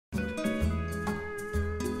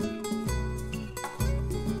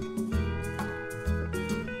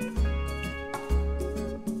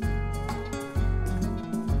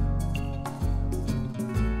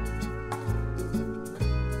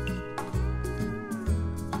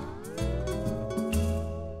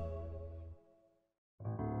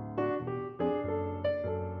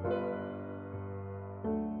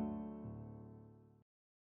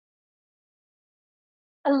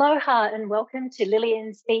Aloha and welcome to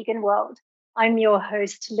Lillian's Vegan World. I'm your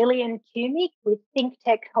host, Lillian Cumic with Think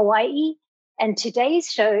Tech Hawaii, and today's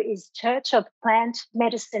show is Church of Plant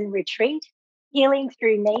Medicine Retreat, Healing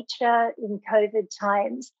Through Nature in COVID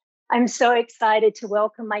Times. I'm so excited to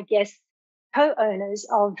welcome my guests, co-owners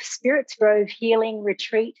of Spirits Grove Healing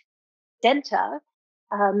Retreat Center,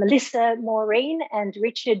 Melissa, Maureen, and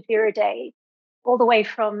Richard Vireday, all the way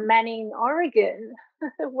from Manning, Oregon.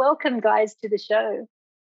 Welcome, guys, to the show.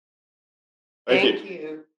 Thank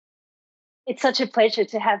you. It's such a pleasure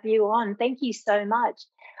to have you on. Thank you so much.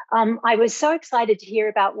 I was so excited to hear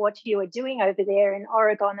about what you are doing over there in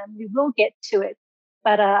Oregon, and we will get to it.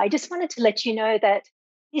 But I just wanted to let you know that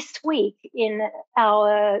this week in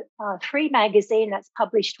our free magazine that's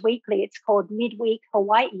published weekly, it's called Midweek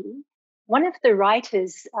Hawaii, one of the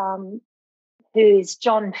writers, who is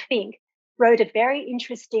John Fink, wrote a very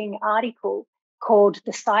interesting article called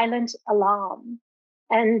The Silent Alarm.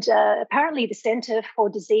 And apparently the Center for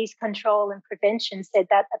Disease Control and Prevention said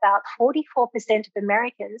that about 44% of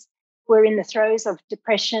Americans were in the throes of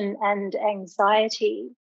depression and anxiety.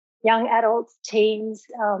 Young adults, teens,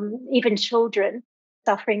 even children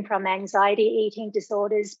suffering from anxiety, eating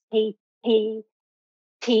disorders, PTSD,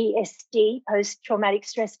 post-traumatic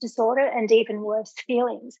stress disorder, and even worse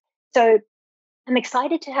feelings. So I'm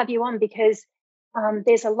excited to have you on because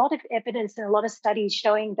there's a lot of evidence and a lot of studies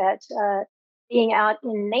showing that being out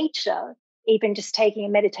in nature, even just taking a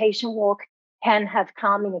meditation walk, can have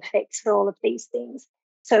calming effects for all of these things.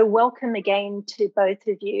 So welcome again to both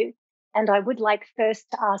of you. And I would like first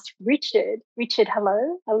to ask Richard. Richard,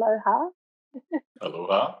 hello. Aloha.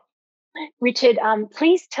 Aloha. Richard,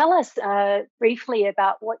 please tell us briefly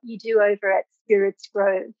about what you do over at Spirits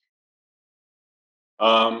Grove.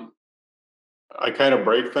 I kind of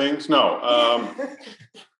break things. No.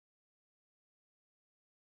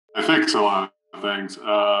 I fix a lot of things.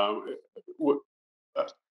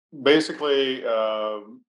 Basically,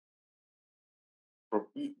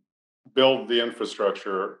 build the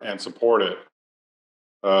infrastructure and support it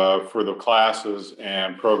for the classes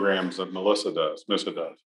and programs that Missa does.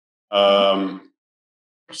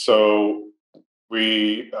 So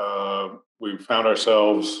we found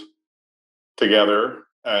ourselves together,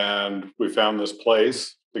 and we found this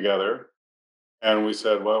place together. And we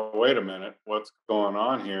said, well, wait a minute, what's going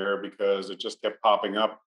on here? Because it just kept popping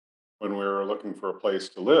up when we were looking for a place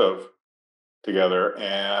to live together.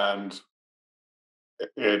 And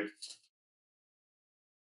it's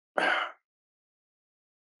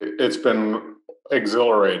been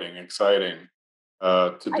exhilarating, exciting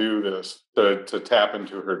to do this, to tap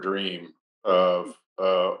into her dream of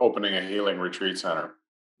opening a healing retreat center.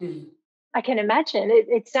 I can imagine.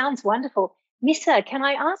 It sounds wonderful. Missa, can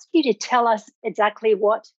I ask you to tell us exactly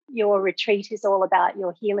what your retreat is all about,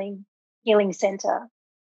 your healing center?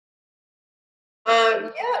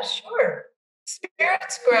 Yeah, sure.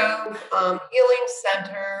 Spirits Grove Healing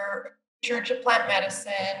Center, Church of Plant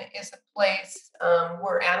Medicine is a place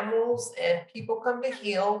where animals and people come to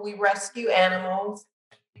heal. We rescue animals,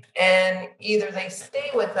 and either they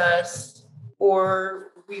stay with us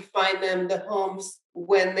or we find them the homes.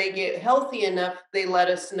 When they get healthy enough, they let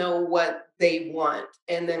us know what they want,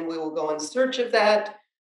 and then we will go in search of that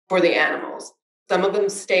for the animals. Some of them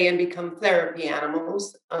stay and become therapy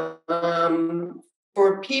animals.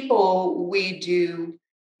 For people, we do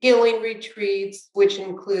healing retreats, which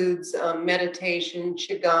includes meditation,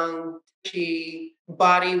 qigong, qi,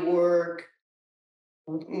 body work,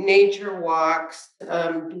 nature walks.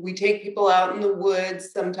 We take people out in the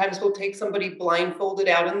woods. Sometimes we'll take somebody blindfolded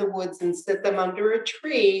out in the woods and sit them under a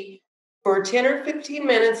tree for 10 or 15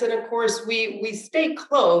 minutes. And of course, we stay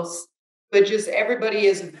close, but just everybody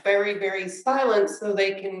is very, very silent so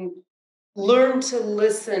they can learn to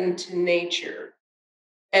listen to nature.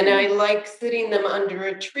 And I like sitting them under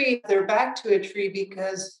a tree, their back to a tree,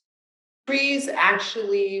 because trees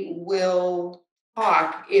actually will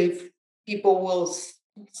talk if people will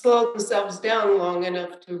slow themselves down long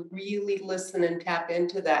enough to really listen and tap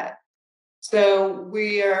into that. So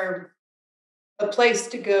we are a place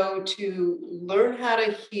to go to learn how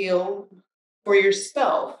to heal for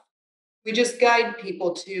yourself. We just guide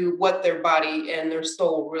people to what their body and their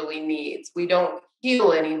soul really needs. We don't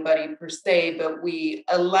heal anybody per se, but we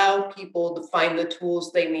allow people to find the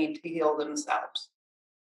tools they need to heal themselves.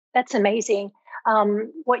 That's amazing.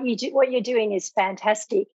 What you're doing is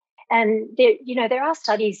fantastic. And there are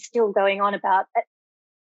studies still going on about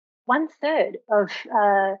 1/3 of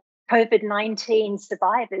COVID-19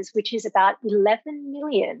 survivors, which is about 11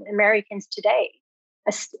 million Americans today,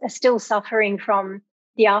 are still suffering from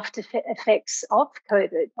the after effects of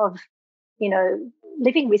COVID, of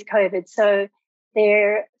living with COVID. So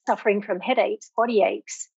they're suffering from headaches, body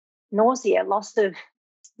aches, nausea, loss of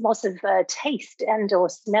taste and or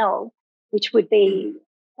smell, which would be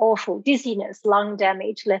awful, dizziness, lung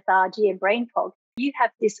damage, lethargy, and brain fog. You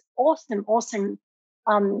have this awesome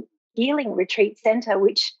healing retreat center,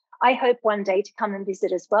 which I hope one day to come and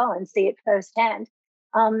visit as well and see it firsthand,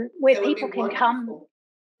 where people can come.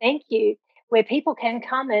 Thank you. Where people can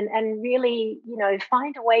come and really,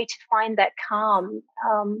 find a way to find that calm.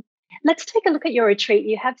 Let's take a look at your retreat.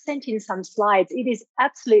 You have sent in some slides. It is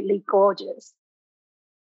absolutely gorgeous.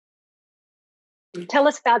 Tell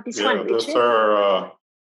us about this one, Richard.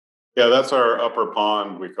 That's our upper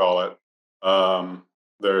pond, we call it.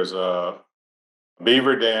 There's a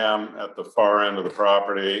beaver dam at the far end of the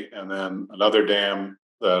property, and then another dam,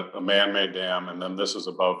 a man-made dam, and then this is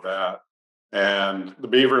above that. And the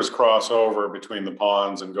beavers cross over between the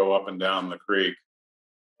ponds and go up and down the creek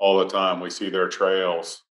all the time. We see their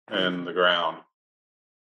trails in the ground.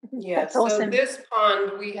 Yeah, so awesome. This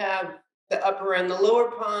pond, we have the upper and the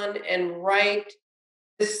lower pond, and right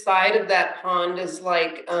this side of that pond is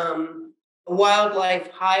like a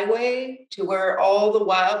wildlife highway, to where all the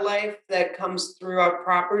wildlife that comes through our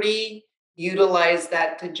property utilize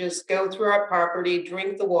that to just go through our property,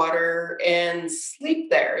 drink the water, and sleep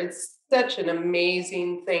there. It's such an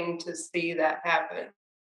amazing thing to see that happen.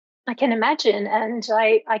 I can imagine, and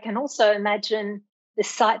I can also imagine the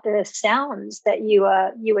sounds that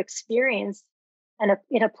you experience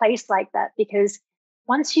in a place like that, because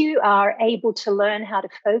once you are able to learn how to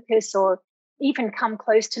focus or even come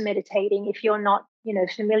close to meditating, if you're not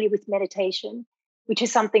familiar with meditation, which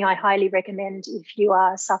is something I highly recommend if you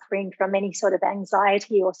are suffering from any sort of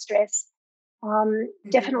anxiety or stress,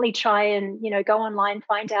 definitely try and go online,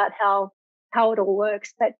 find out how it all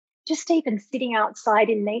works. But just even sitting outside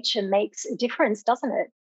in nature makes a difference, doesn't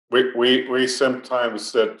it? We sometimes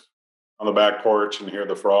sit on the back porch and hear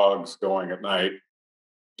the frogs going at night,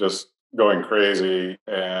 just going crazy,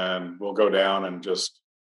 and we'll go down and just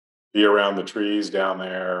be around the trees down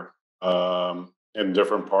there in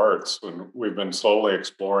different parts. And we've been slowly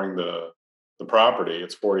exploring the property.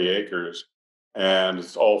 It's 40 acres, and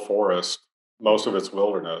it's all forest. Most of it's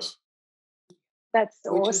wilderness. That's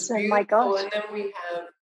awesome. My gosh. And then we have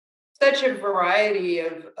such a variety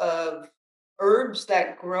of herbs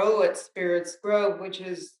that grow at Spirits Grove, which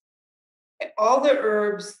is all the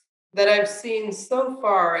herbs that I've seen so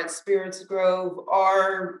far at Spirits Grove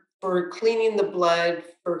are for cleaning the blood,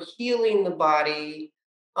 for healing the body,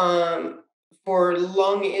 for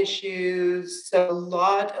lung issues. So a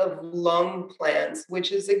lot of lung plants,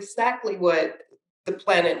 which is exactly what the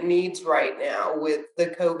planet needs right now with the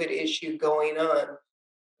COVID issue going on.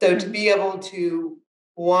 So to be able to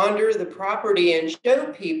wander the property and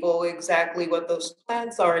show people exactly what those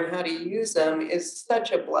plants are and how to use them is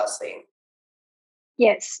such a blessing.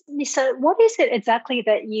 Yes. So what is it exactly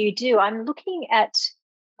that you do? I'm looking at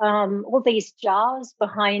all these jars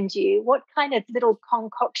behind you. What kind of little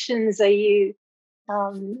concoctions are you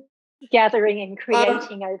gathering and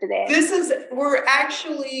creating over there? We're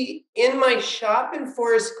actually in my shop in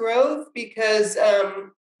Forest Grove because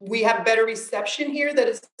we have better reception here that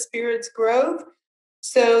is Spirits Grove.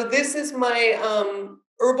 So this is my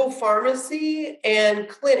herbal pharmacy and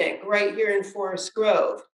clinic right here in Forest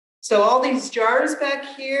Grove. So all these jars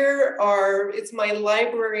back here it's my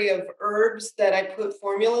library of herbs that I put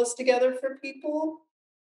formulas together for people.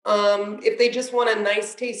 If they just want a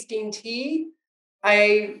nice tasting tea,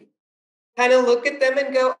 I kind of look at them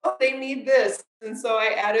and go, oh, they need this. And so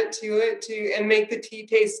I add it to it and make the tea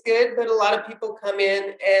taste good. But a lot of people come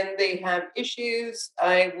in and they have issues.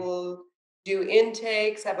 I will do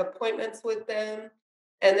intakes, have appointments with them,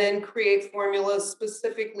 and then create formulas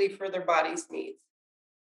specifically for their body's needs.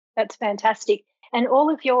 That's fantastic. And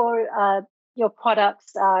all of your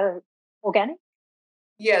products are organic?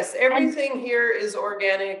 Yes, everything here is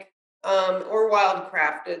organic or wild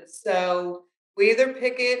crafted. So we either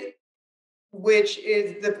pick it, which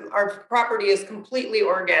is our property is completely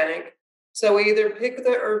organic. So we either pick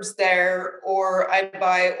the herbs there, or I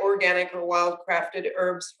buy organic or wild crafted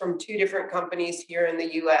herbs from 2 different companies here in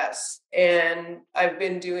the US. And I've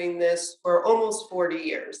been doing this for almost 40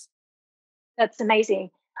 years. That's amazing.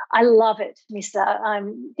 I love it, Missa.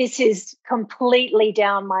 This is completely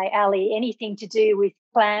down my alley. Anything to do with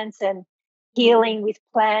plants and healing with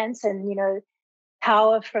plants, and the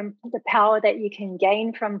power that you can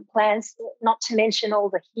gain from plants, not to mention all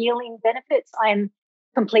the healing benefits. I'm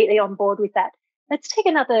completely on board with that. Let's take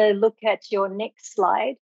another look at your next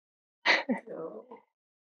slide.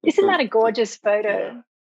 Isn't that a gorgeous photo?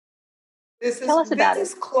 Yeah. Tell us about it.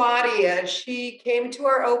 This is Claudia. She came to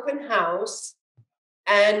our open house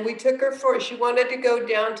And we took her she wanted to go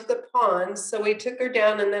down to the pond. So we took her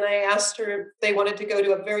down, and then I asked her if they wanted to go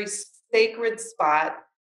to a very sacred spot.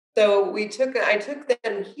 So I took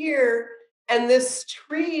them here, and this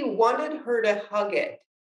tree wanted her to hug it.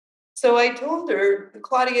 So I told her,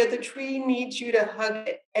 Claudia, the tree needs you to hug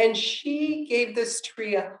it. And she gave this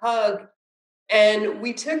tree a hug. And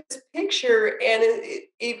we took this picture, and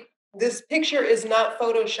this picture is not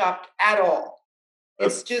photoshopped at all.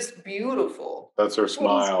 It's just beautiful. That's her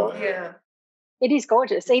smile. Yeah. It is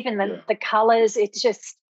gorgeous. Even the colors, it's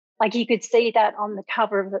just like you could see that on the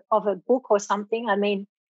cover of a book or something. I mean,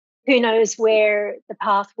 who knows where the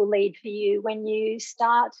path will lead for you when you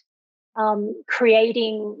start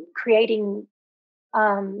creating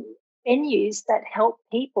venues that help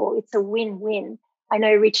people. It's a win-win. I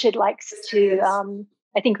know Richard likes to,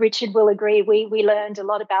 I think Richard will agree. We learned a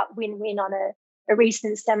lot about win-win on a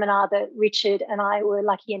recent seminar that Richard and I were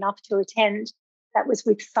lucky enough to attend. That was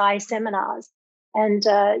with Psi Seminars. And,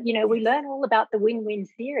 we learn all about the win-win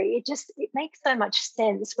theory. It makes so much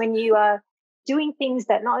sense when you are doing things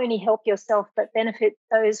that not only help yourself, but benefit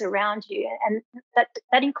those around you. And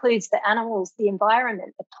that includes the animals, the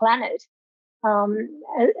environment, the planet,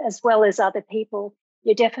 as well as other people.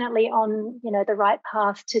 You're definitely on, the right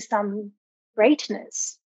path to some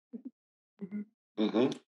greatness.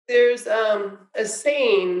 Mm-hmm. There's a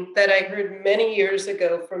saying that I heard many years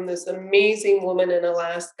ago from this amazing woman in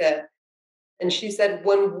Alaska. And she said,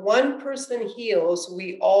 when one person heals,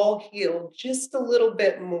 we all heal just a little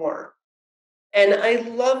bit more. And I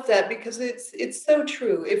love that because it's so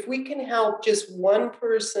true. If we can help just one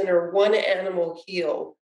person or one animal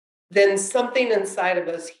heal, then something inside of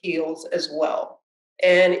us heals as well.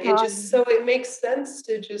 And it makes sense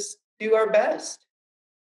to just do our best.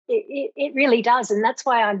 It really does. And that's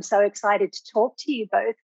why I'm so excited to talk to you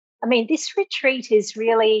both. I mean, this retreat is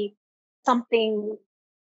really something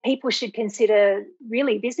people should consider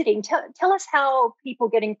really visiting. Tell us how people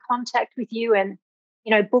get in contact with you and,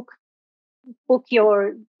 book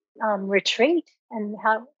your retreat, and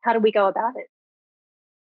how do we go about it?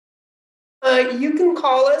 You can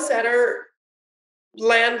call us at our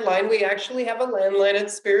landline. We actually have a landline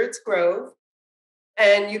at Spirits Grove.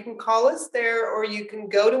 And you can call us there, or you can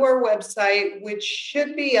go to our website, which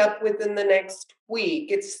should be up within the next week.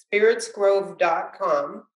 It's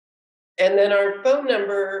spiritsgrove.com. And then our phone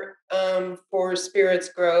number for Spirits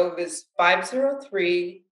Grove is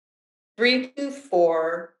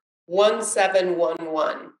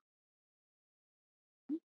 503-324-1711.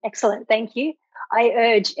 Excellent. Thank you. I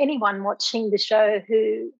urge anyone watching the show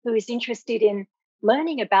who is interested in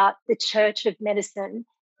learning about the Church of Medicine,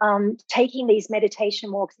 taking these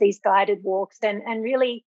meditation walks, these guided walks, and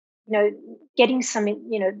really, getting some,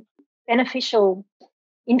 beneficial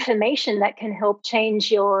information that can help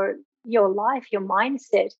change your life, your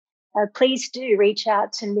mindset. Please do reach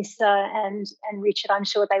out to Missa and Richard. I'm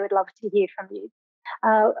sure they would love to hear from you. We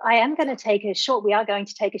are going to take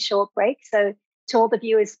a short break. So to all the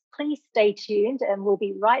viewers, please stay tuned, and we'll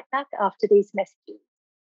be right back after these messages.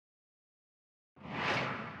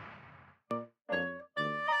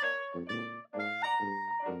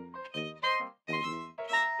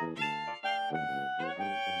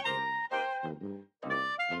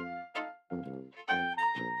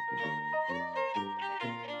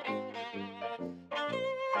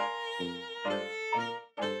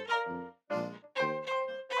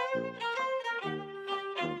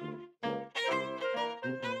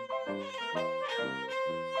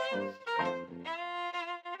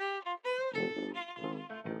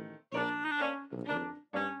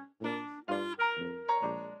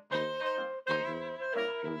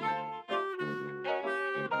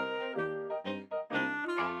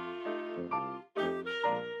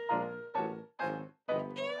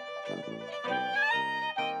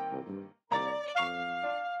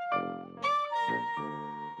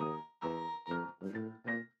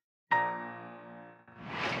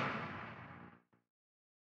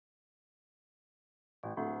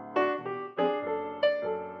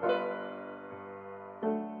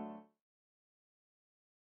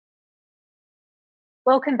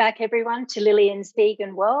 Welcome back, everyone, to Lillian's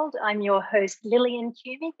Vegan World. I'm your host, Lillian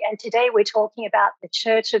Cumic, and today we're talking about the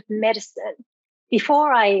Church of Medicine.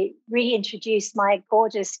 Before I reintroduce my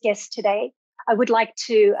gorgeous guest today, I would like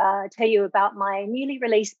to tell you about my newly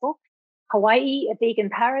released book, Hawaii, a Vegan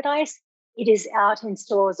Paradise. It is out in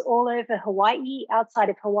stores all over Hawaii. Outside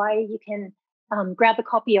of Hawaii, you can grab a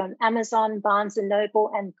copy on Amazon, Barnes &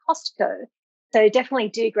 Noble, and Costco. So definitely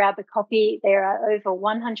do grab a copy. There are over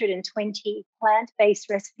 120 plant-based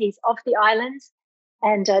recipes of the islands.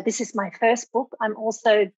 And this is my first book. I'm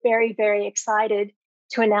also very, very excited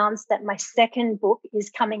to announce that my second book is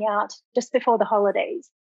coming out just before the holidays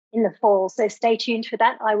in the fall. So stay tuned for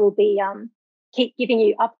that. I will be keep giving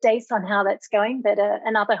you updates on how that's going, but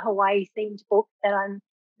another Hawaii-themed book that I'm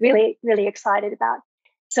really, really excited about.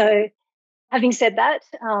 So having said that,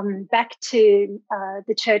 back to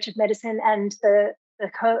the Church of Medicine and the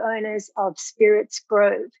co-owners of Spirits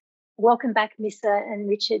Grove. Welcome back, Missa and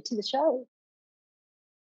Richard, to the show.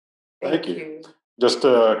 Thank you. Just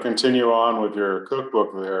to continue on with your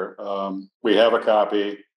cookbook there, we have a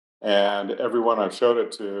copy, and everyone I've showed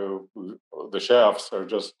it to, the chefs are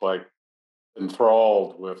just like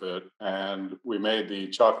enthralled with it. And we made the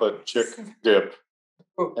chocolate chick dip,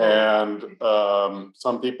 and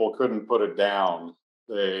some people couldn't put it down.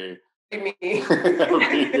 They Me. you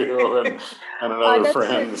and another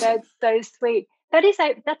friend. That's so sweet.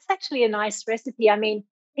 That's actually a nice recipe. I mean,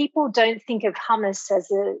 people don't think of hummus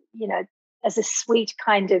as a sweet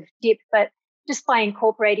kind of dip, but just by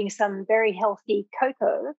incorporating some very healthy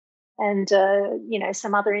cocoa and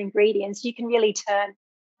some other ingredients, you can really turn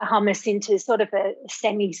a hummus into sort of a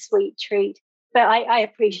semi-sweet treat. But I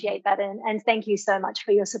appreciate that, and thank you so much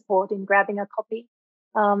for your support in grabbing a copy.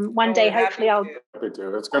 One day, hopefully, I'll. Happy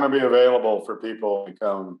to. It's going to be available for people to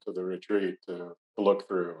come to the retreat to look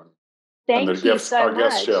through, and Thank you so our much.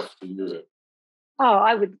 guest chef to use it. Oh,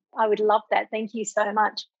 I would love that. Thank you so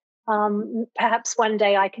much. Perhaps one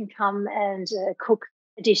day I can come and cook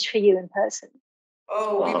a dish for you in person.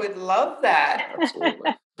 Oh, we would love that.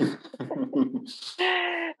 Absolutely.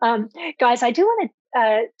 Guys, I do want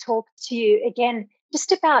to talk to you again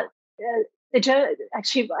just about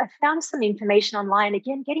actually, I found some information online,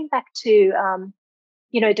 again, getting back to,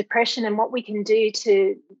 depression and what we can do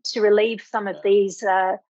to relieve some of these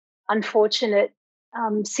unfortunate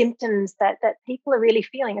symptoms that people are really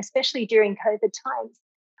feeling, especially during COVID times,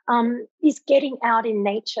 is getting out in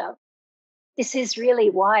nature. This is really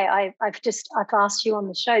why I've asked you on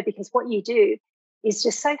the show, because what you do is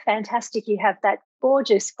just so fantastic. You have that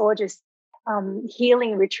gorgeous, gorgeous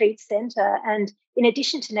healing retreat center. And in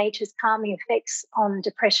addition to nature's calming effects on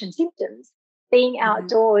depression symptoms, being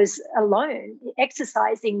outdoors alone,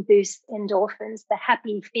 exercising boosts endorphins, the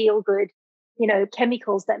happy, feel-good,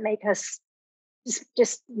 chemicals that make us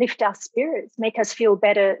just lift our spirits, make us feel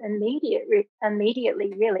better immediately,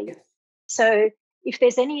 really. So if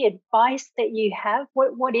there's any advice that you have,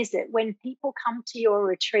 what is it? When people come to your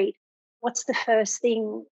retreat, what's the first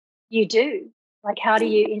thing you do? Like, how do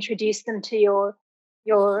you introduce them to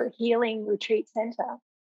your healing retreat center?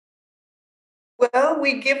 Well,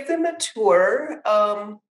 we give them a tour.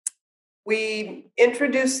 We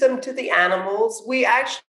introduce them to the animals. We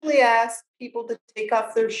actually ask people to take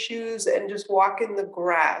off their shoes and just walk in the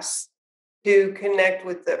grass to connect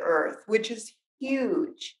with the earth, which is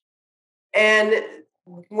huge. And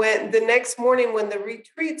when the next morning, when the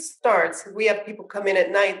retreat starts, we have people come in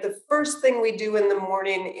at night. The first thing we do in the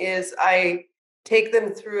morning is I take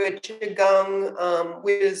them through a qigong,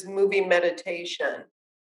 which is moving meditation.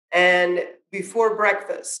 And before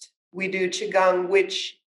breakfast, we do qigong,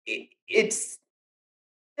 which it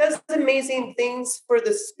does amazing things for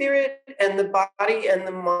the spirit and the body and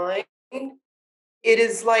the mind. It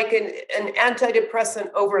is like an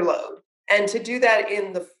antidepressant overload. And to do that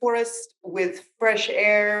in the forest with fresh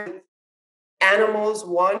air, animals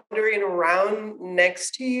wandering around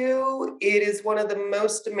next to you, it is one of the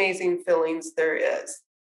most amazing feelings there is.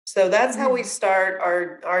 So that's how we start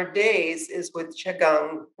our days, is with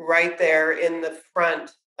qigong right there in the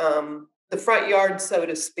front yard, so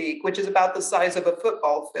to speak, which is about the size of a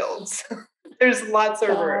football field. So there's lots of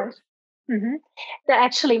room. Mm-hmm.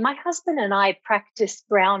 Actually, my husband and I practice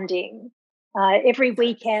grounding. Every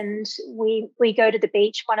weekend, we go to the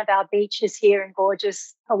beach, one of our beaches here in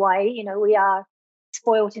gorgeous Hawaii. We are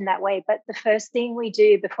spoiled in that way. But the first thing we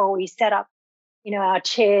do before we set up, our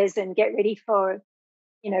chairs and get ready for,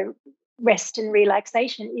 rest and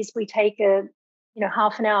relaxation, is we take a,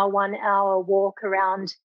 half an hour, 1 hour walk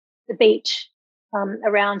around the beach,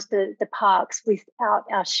 around the parks without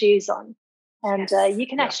our shoes on. And you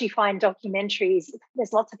can actually find documentaries.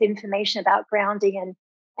 There's lots of information about grounding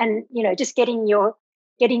and just getting your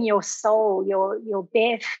soul, your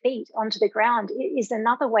bare feet onto the ground is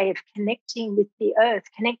another way of connecting with the earth,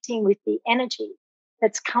 connecting with the energy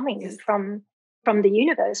that's coming from the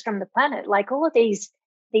universe, from the planet. Like all of these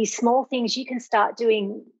small things you can start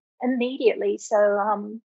doing immediately.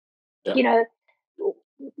 So,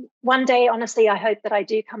 one day, honestly, I hope that I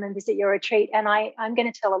do come and visit your retreat, and I'm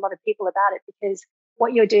going to tell a lot of people about it, because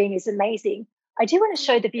what you're doing is amazing. I do want to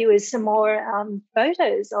show the viewers some more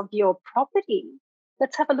photos of your property.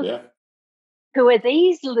 Let's have a look. Who are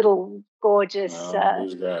these little gorgeous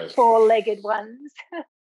These guys. four-legged ones?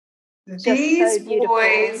 Just so These beautiful.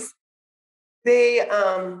 boys, they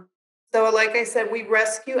so like I said, we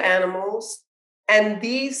rescue animals, and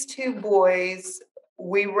these two boys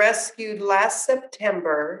we rescued last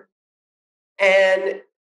September, and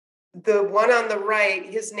the one on the right,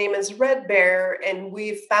 his name is Red Bear, and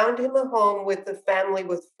we found him a home with a family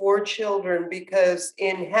with 4 children, because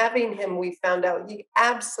in having him, we found out he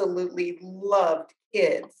absolutely loved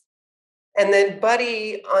kids. And then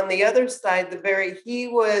Buddy on the other side, he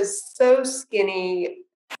was so skinny,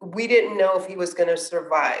 we didn't know if he was going to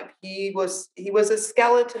survive. He was a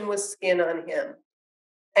skeleton with skin on him.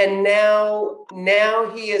 And now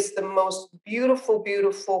he is the most beautiful,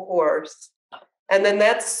 beautiful horse. And then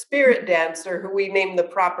that's Spirit Dancer, who we named the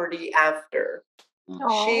property after.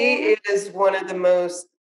 Aww. She is one of the most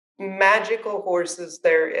magical horses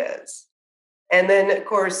there is. And then, of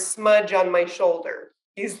course, Smudge on my shoulder.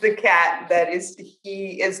 He's the cat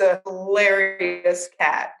he is a hilarious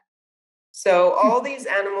cat. So all these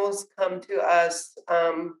animals come to us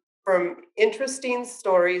from interesting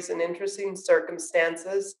stories and interesting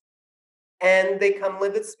circumstances. And they come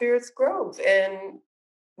live at Spirits Grove. And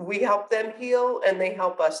we help them heal, and they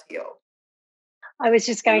help us heal. I was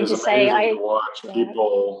just going to say, to watch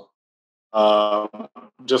people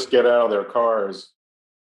just get out of their cars,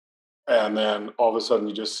 and then all of a sudden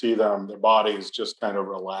you just see them, their bodies just kind of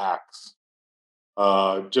relax,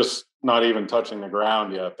 just not even touching the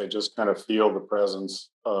ground yet. They just kind of feel the presence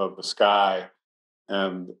of the sky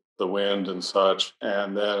and the wind and such.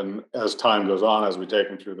 And then as time goes on, as we take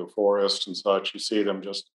them through the forest and such, you see them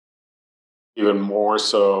just even more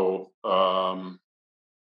so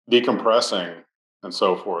decompressing and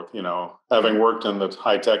so forth. You know, having worked in the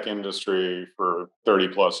high-tech industry for 30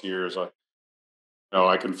 plus years,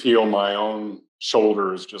 I can feel my own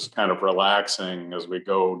shoulders just kind of relaxing as we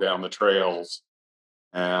go down the trails,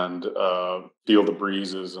 and feel the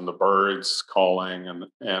breezes and the birds calling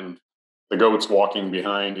and the goats walking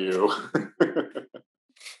behind you.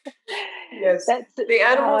 Yes, the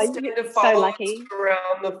animals tend to follow us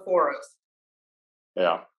around the forest.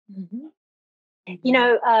 Yeah. Mm-hmm. You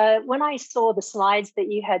know, when I saw the slides that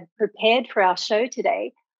you had prepared for our show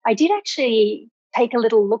today, I did actually take a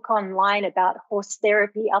little look online about horse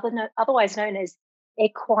therapy, otherwise known as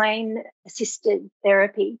equine-assisted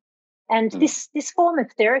therapy. And this form of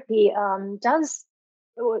therapy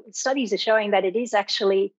studies are showing that it is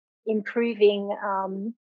actually improving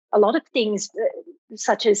a lot of things,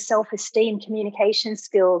 such as self-esteem, communication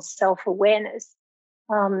skills, self-awareness,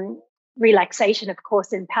 relaxation, of course,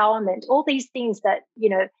 empowerment, all these things that,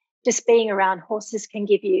 just being around horses can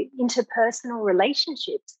give you. Interpersonal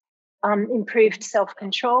relationships, improved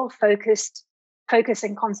self-control, focus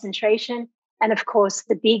and concentration, and of course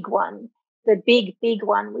the big one,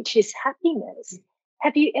 which is happiness.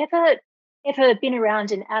 Have you ever been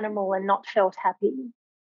around an animal and not felt happy?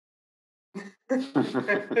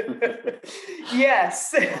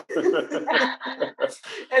 Yes. And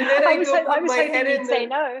then I was hoping you'd say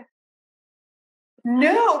no.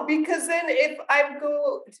 No, because then if I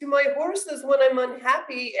go to my horses when I'm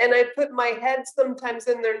unhappy and I put my head sometimes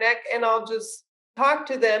in their neck and I'll just talk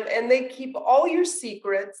to them, and they keep all your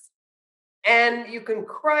secrets, and you can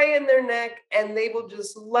cry in their neck and they will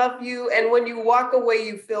just love you. And when you walk away,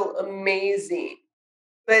 you feel amazing.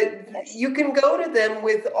 But you can go to them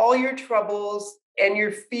with all your troubles and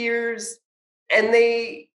your fears, and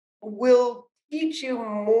they will teach you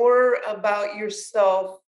more about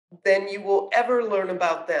yourself than you will ever learn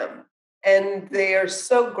about them. And they are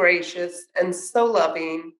so gracious and so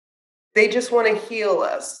loving. They just want to heal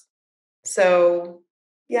us. So,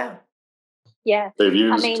 yeah. Yeah. They've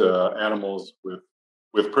used animals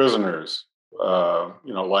with prisoners,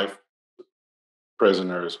 life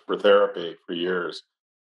prisoners for therapy for years.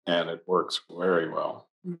 And it works very well.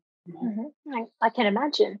 Mm-hmm. I can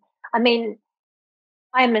imagine. I mean,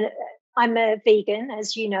 I'm a vegan,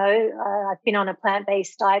 as you know. I've been on a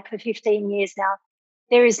plant-based diet for 15 years now.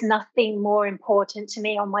 There is nothing more important to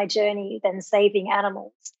me on my journey than saving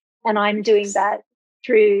animals. And I'm doing that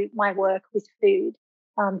through my work with food,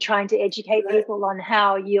 trying to educate people on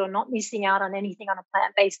how you're not missing out on anything on a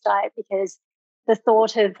plant-based diet, because the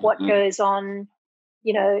thought of what goes on,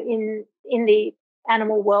 in the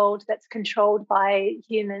animal world that's controlled by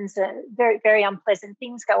humans, very, very unpleasant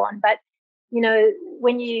things go on. But,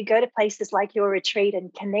 when you go to places like your retreat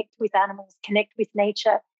and connect with animals, connect with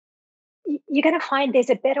nature, you're going to find there's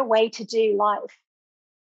a better way to do life.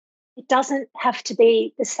 It doesn't have to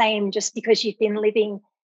be the same just because you've been living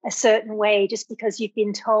a certain way, just because you've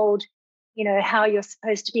been told, how you're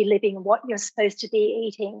supposed to be living, what you're supposed to be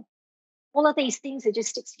eating. all of these things are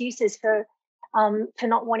just excuses for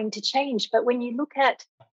not wanting to change. But when you look at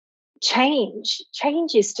change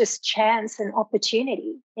is just chance and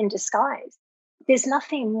opportunity in disguise. There's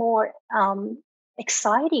nothing more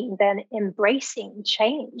exciting than embracing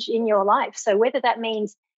change in your life. So whether that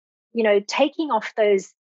means, taking off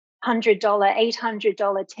those $100, $800,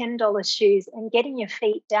 $10 shoes and getting your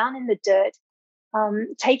feet down in the dirt,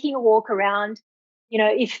 taking a walk around,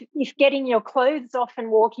 if getting your clothes off and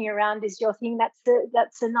walking around is your thing,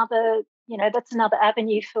 that's another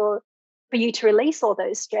avenue for you to release all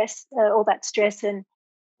that stress and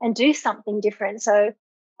do something different. So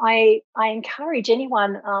I encourage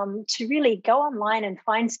anyone to really go online and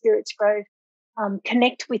find Spirits Grove,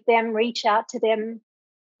 connect with them, reach out to them.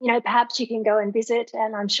 Perhaps you can go and visit,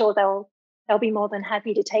 and I'm sure they'll be more than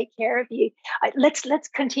happy to take care of you. Let's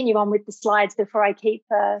continue on with the slides before I keep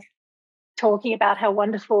talking about how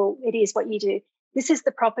wonderful it is what you do. This is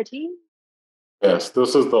the property. Yes,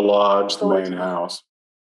 this is the lodge, the main house.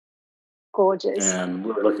 Gorgeous. And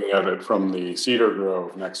we're looking at it from the Cedar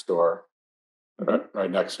Grove next door, right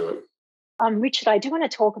next to it. Richard, I do want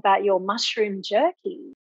to talk about your mushroom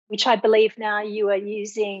jerky, which I believe now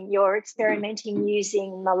you're experimenting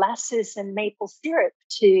using molasses and maple syrup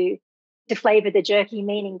to flavor the jerky,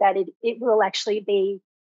 meaning that it will actually be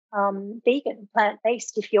vegan,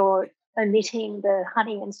 plant-based, if you're omitting the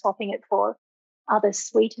honey and swapping it for other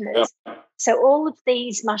sweeteners. Yeah. So all of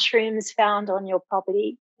these mushrooms found on your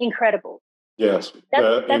property, incredible. Yes.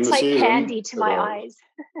 That's like candy to my eyes.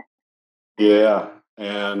 Yeah.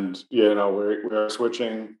 And, we're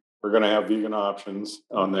switching. We're going to have vegan options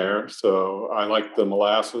on there. So I like the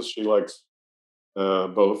molasses. She likes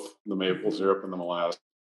both the maple syrup and the molasses.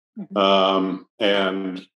 Mm-hmm.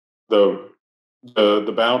 And the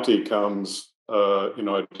bounty comes,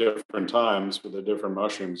 at different times for the different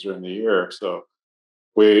mushrooms during the year. So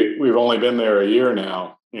we've only been there a year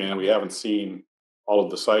now, and we haven't seen all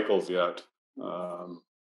of the cycles yet.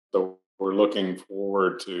 So we're looking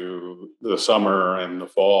forward to the summer and the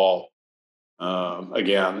fall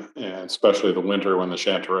again, and especially the winter when the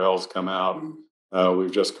chanterelles come out.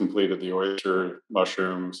 We've just completed the oyster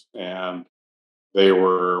mushrooms, and they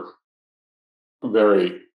were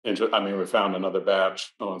very interesting. I mean, we found another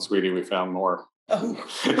batch. Oh, and sweetie, we found more. Oh,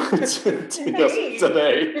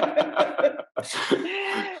 today.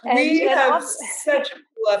 We have such a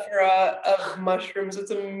plethora of mushrooms.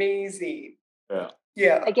 It's amazing.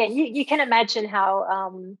 Yeah. Again, you can imagine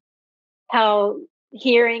how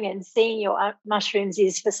hearing and seeing your mushrooms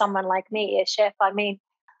is for someone like me, a chef. I mean,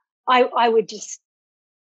 I would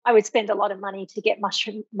spend a lot of money to get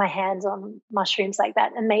my hands on mushrooms like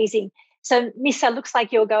that. Amazing. So, Missa, looks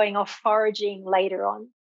like you're going off foraging later on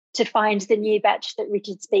to find the new batch that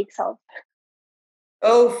Richard speaks of.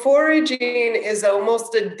 Oh, foraging is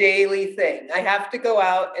almost a daily thing. I have to go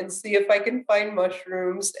out and see if I can find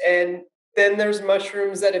mushrooms. And then there's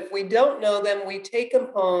mushrooms that if we don't know them, we take them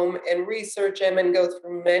home and research them and go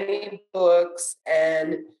through many books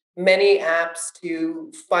and many apps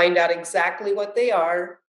to find out exactly what they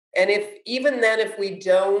are. And if we're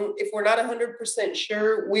not 100%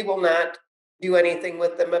 sure, we will not do anything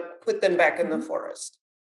with them, but put them back in the forest.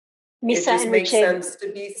 Missa it just makes sense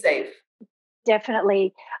to be safe.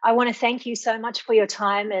 Definitely. I want to thank you so much for your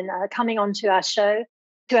time and coming on to our show.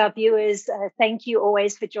 To our viewers, thank you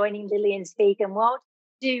always for joining Lillian's Vegan World.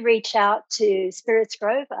 Do reach out to Spirits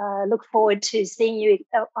Grove. Look forward to seeing you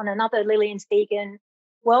on another Lillian's Vegan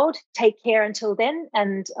World. Take care until then,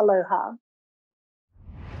 and aloha.